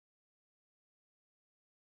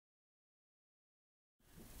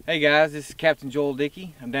Hey guys, this is Captain Joel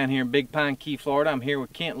Dickey. I'm down here in Big Pine Key, Florida. I'm here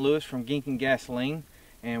with Kent Lewis from Gink and Gasoline,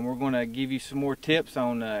 and we're going to give you some more tips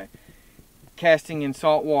on casting in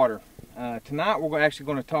salt water. Tonight we're actually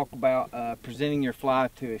going to talk about presenting your fly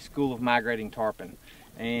to a school of migrating tarpon.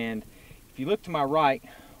 And if you look to my right,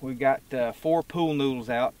 we've got 4 pool noodles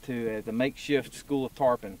out to the makeshift school of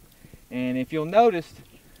tarpon. And if you'll notice,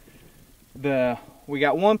 we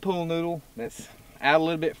got one pool noodle that's out a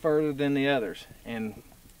little bit further than the others, and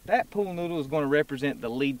that pool noodle is going to represent the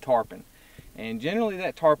lead tarpon, and generally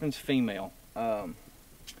that tarpon's female,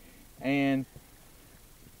 and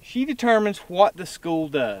she determines what the school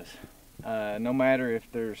does, no matter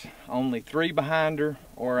if there's only 3 behind her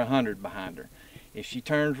or 100 behind her. If she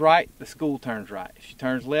turns right, the school turns right. If she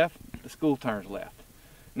turns left, the school turns left.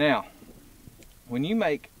 Now, when you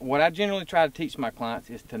what I generally try to teach my clients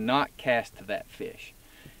is to not cast to that fish.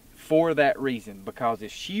 For that reason, because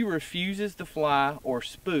if she refuses to fly or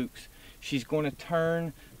spooks, she's going to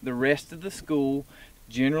turn the rest of the school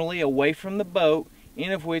generally away from the boat,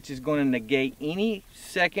 in of which is going to negate any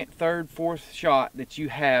second, third, fourth shot that you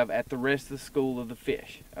have at the rest of the school of the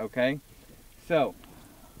fish. Okay, so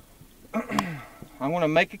I'm going to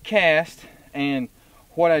make a cast, and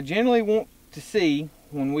what I generally want to see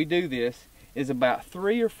when we do this is about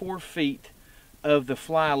 3 or 4 feet of the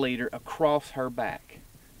fly leader across her back.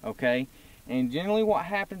 Okay, and generally what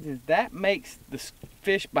happens is that makes the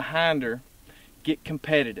fish behind her get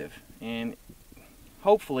competitive, and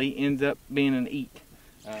hopefully ends up being an eat.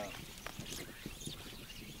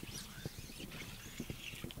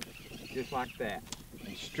 Just like that,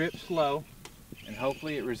 and strip slow, and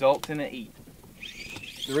hopefully it results in an eat.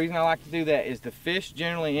 The reason I like to do that is the fish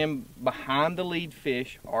generally in behind the lead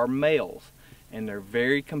fish are males, and they're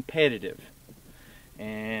very competitive.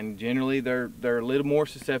 And generally they're a little more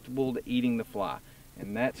susceptible to eating the fly,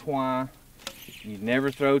 and that's why you never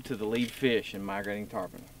throw to the lead fish in migrating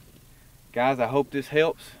tarpon. Guys, I hope this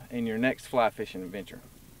helps in your next fly fishing adventure.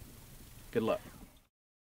 Good luck.